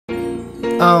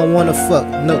I don't wanna fuck,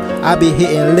 no. I be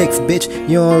hitting licks, bitch.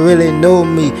 You don't really know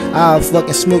me. I'll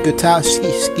fucking smoke your top.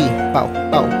 Ski, ski, bow,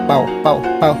 bow, bow, bow,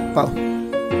 bow, bow.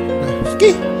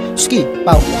 Ski, ski,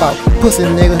 bow, bow. Pussy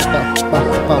niggas, bow, bow,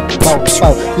 bow, bow,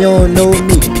 bow. You don't know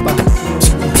me, bow.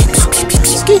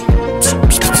 Ski,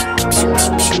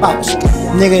 bow, ski.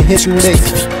 Nigga hit some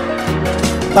licks.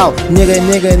 Bow, nigga,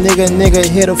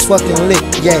 hit a fucking lick,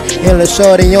 yeah. And the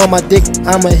shorty on my dick,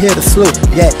 I'ma hit a slow,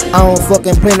 yeah. I don't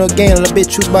fucking play no game, little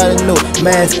bitch, you better know.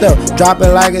 Masked up, drop it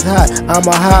like it's hot. I'm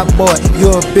a hot boy,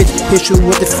 you a bitch, hit you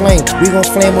with the flame. We gon'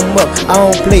 flame them up, I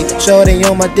don't play. Shorty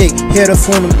on my dick, hit her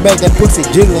from the back. That pussy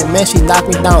jiggling, man, she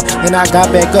knocked me down, and I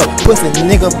got back up. Pussy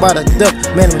nigga by the duck,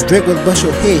 man, them drinkers bust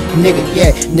your head. Nigga,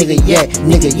 yeah, nigga, yeah,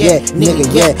 nigga, yeah, nigga,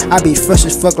 yeah. I be fresh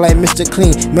as fuck like Mr.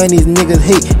 Clean, man, these niggas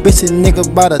hate. Bitches nigga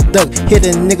by the duck, hit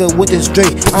a nigga with this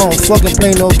Drake. I don't fucking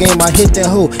play no game, I hit that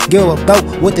hoe, give a bout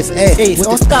with this ass. Hey,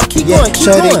 don't stop, keep going, keep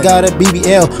Shorty going. got a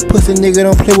BBL, pussy nigga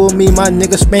don't play with me, my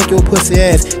nigga spank your pussy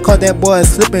ass. Caught that boy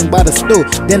slipping by the stool,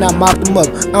 then I mopped him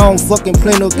up. I don't fucking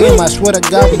play no game, I swear to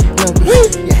God,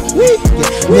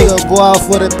 nigga go out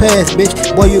for the pass, bitch.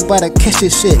 Boy, you bout to catch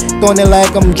this shit, throwing it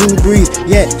like I'm Drew Brees.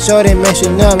 Yeah, shorty man, she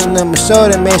numbing them.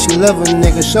 Shorty man, she love a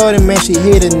nigga. Shorty man, she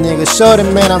hit a nigga. Shorty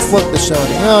man, I fuck the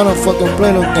shorty. I don't fucking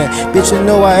play no game, bitch. You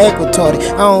know I act retarded.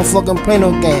 I don't fucking play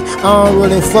no game. I don't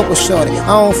really fuck with shorty.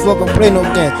 I don't fucking play no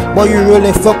game. Boy, you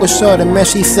really fuck with shorty, man.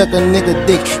 She suck a nigga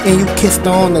dick and you kissed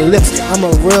her on the lips. I'm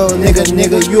a real nigga,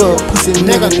 you a pussy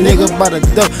nigga by the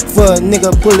duck. For a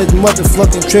nigga pull his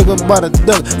motherfucking trigger by the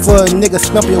duck. For a nigga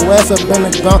stump your ass up in the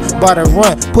ground by the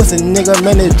run. Pussy nigga,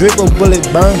 man, this drip a bullet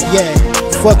burn. Yeah,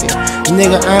 fuck it.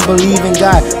 Nigga, I believe in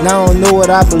God. Now I don't know what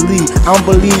I believe. I don't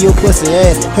believe your pussy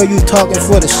ass. Heard you talking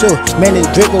for the show. Man, this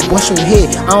drip will bust your head.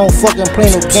 I don't fucking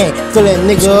play no game. Fill that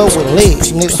nigga up with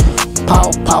legs, nigga. Pow,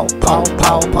 pow, pow,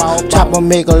 pow, pow. Chopper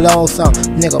make a long sound.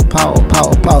 Nigga, pow, pow,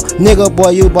 pow. Nigga, boy,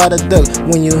 you bout to duck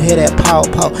when you hear that pow,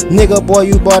 pow. Nigga, boy,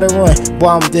 you bout to run. Boy,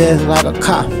 I'm dead like a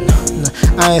cop.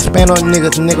 I ain't spend on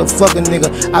niggas, nigga, fuck a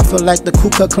nigga. I feel like the Ku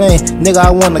Klux Klan, nigga,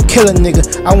 I wanna kill a nigga.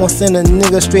 I wanna send a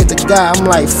nigga straight to God. I'm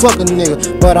like, fuck a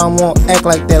nigga, but I won't act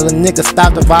like that. Little nigga,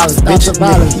 stop the violence, bitch. Stop the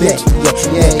violence, bitch.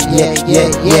 Yeah.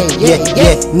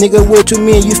 Nigga, what you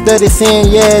mean? You study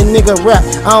saying, yeah, nigga, rap.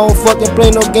 I don't fucking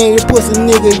play no game, you pussy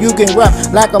nigga, you can rap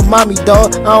like a mommy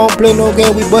dog. I don't play no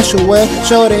game, we bust your ass.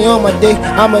 Shorty on my dick,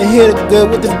 I'ma hit her good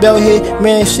with this belt head.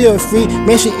 Man, she a freak,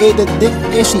 man, she ate the dick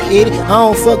and she ate it. I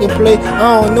don't fucking play,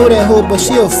 I don't know that hoe, but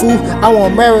she a fool. I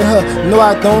won't marry her, no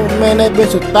I don't, man, that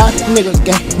bitch a thot. Nigga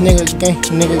gang,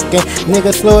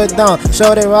 nigga slow it down.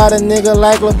 Shorty ride a nigga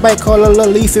like a bike, call her Lil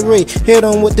Leafy Ray. Hit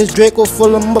him with this Draco,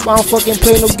 full him up, I don't fucking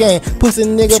play no game. Pussy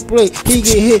nigga play, he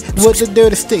get hit with the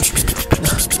dirty stick.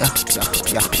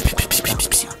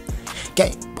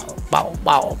 Gang, bow,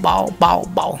 bow, bow, bow,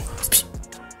 bow.